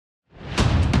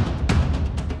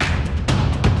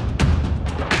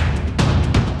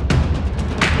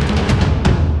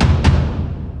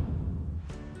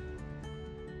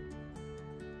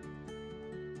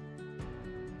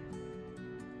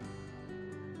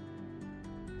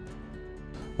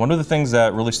One of the things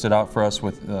that really stood out for us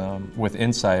with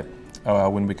Insight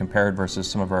when we compared versus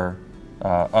some of our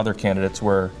other candidates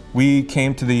were we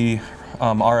came to the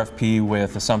RFP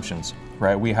with assumptions,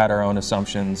 right? We had our own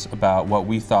assumptions about what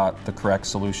we thought the correct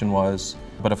solution was,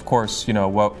 but of course,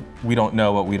 what we don't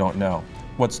know what we don't know.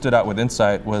 What stood out with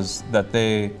Insight was that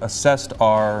they assessed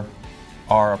our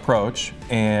approach,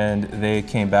 and they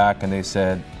came back and they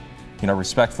said,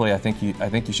 respectfully, I think you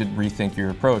should rethink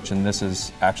your approach, and this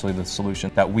is actually the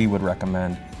solution that we would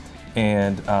recommend.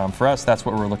 And for us, that's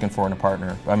what we're looking for in a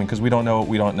partner. Because we don't know what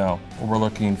we don't know. We're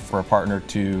looking for a partner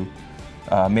to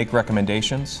make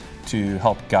recommendations, to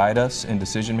help guide us in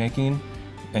decision making,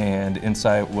 and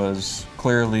Insight was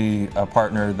clearly a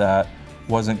partner that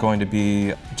wasn't going to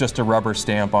be just a rubber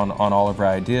stamp on all of our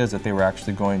ideas, that they were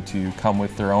actually going to come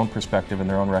with their own perspective and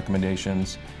their own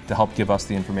recommendations to help give us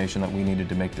the information that we needed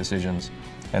to make decisions.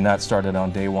 And that started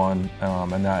on day one,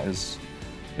 and that is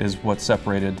what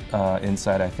separated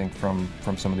Insight, I think, from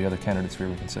some of the other candidates we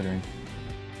were considering.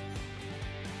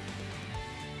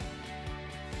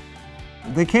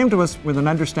 They came to us with an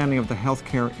understanding of the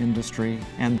healthcare industry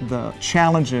and the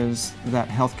challenges that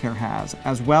healthcare has,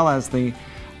 as well as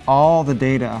all the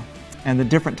data and the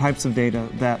different types of data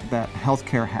that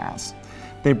healthcare has.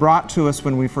 They brought to us,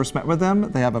 when we first met with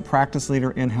them, they have a practice leader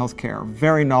in healthcare,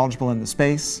 very knowledgeable in the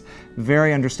space,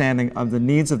 very understanding of the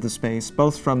needs of the space,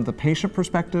 both from the patient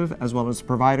perspective as well as the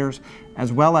providers,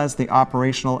 as well as the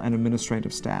operational and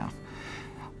administrative staff.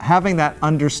 Having that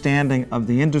understanding of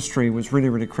the industry was really,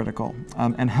 really critical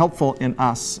and helpful in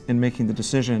us in making the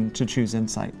decision to choose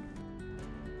Insight.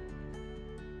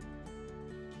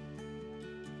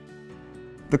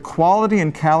 The quality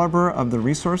and caliber of the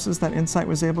resources that Insight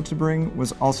was able to bring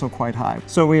was also quite high.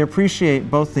 So we appreciate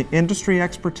both the industry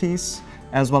expertise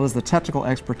as well as the technical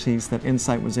expertise that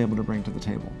Insight was able to bring to the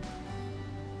table.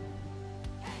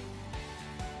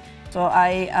 So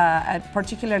I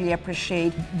particularly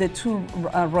appreciate the two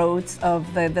roads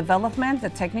of the development,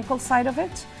 the technical side of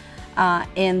it,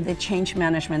 and the change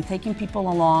management, taking people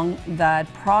along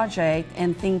that project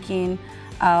and thinking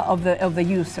of the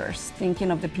users,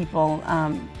 thinking of the people,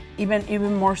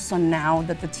 even more so now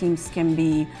that the teams can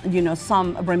be,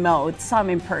 some remote, some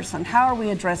in person. How are we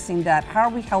addressing that? How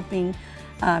are we helping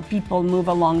people move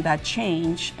along that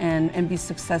change and be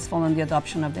successful in the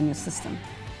adoption of the new system?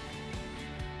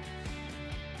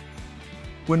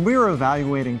 When we were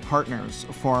evaluating partners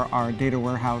for our data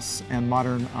warehouse and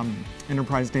modern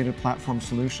enterprise data platform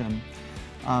solution,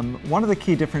 one of the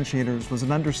key differentiators was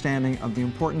an understanding of the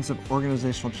importance of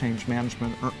organizational change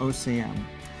management, or OCM,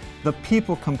 the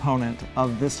people component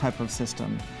of this type of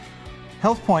system.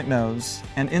 HealthPoint knows,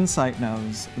 and Insight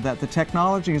knows, that the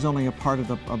technology is only a part of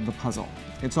the puzzle.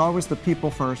 It's always the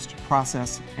people first,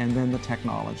 process, and then the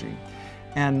technology.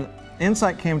 And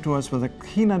Insight came to us with a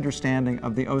keen understanding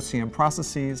of the OCM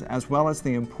processes, as well as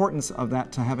the importance of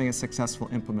that to having a successful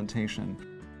implementation.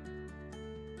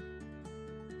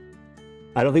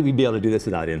 I don't think we'd be able to do this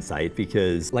without Insight,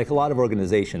 because like a lot of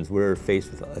organizations, we're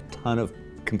faced with a ton of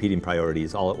competing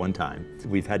priorities all at one time.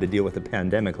 We've had to deal with the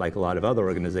pandemic like a lot of other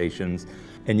organizations,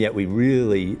 and yet we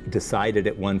really decided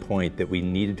at one point that we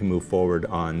needed to move forward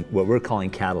on what we're calling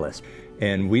Catalyst.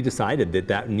 And we decided that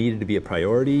that needed to be a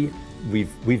priority.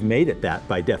 We've made it that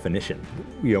by definition.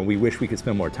 We wish we could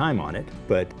spend more time on it,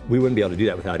 but we wouldn't be able to do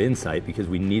that without Insight, because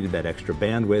we needed that extra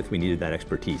bandwidth, we needed that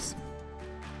expertise.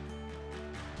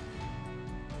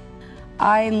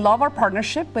 I love our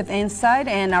partnership with Insight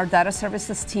and our data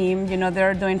services team.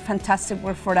 They're doing fantastic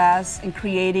work for us in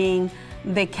creating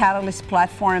the Catalyst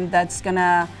platform that's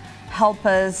gonna help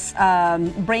us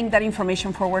bring that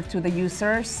information forward to the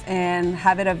users and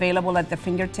have it available at their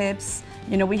fingertips.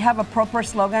 We have a proper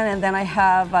slogan, and then I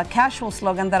have a casual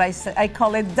slogan that I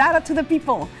call it data to the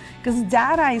people, because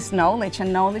data is knowledge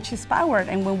and knowledge is power.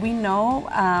 And when we know,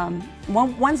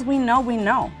 once we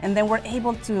know, and then we're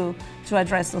able to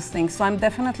address those things. So I'm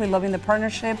definitely loving the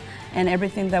partnership and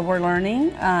everything that we're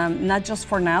learning, not just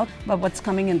for now, but what's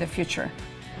coming in the future.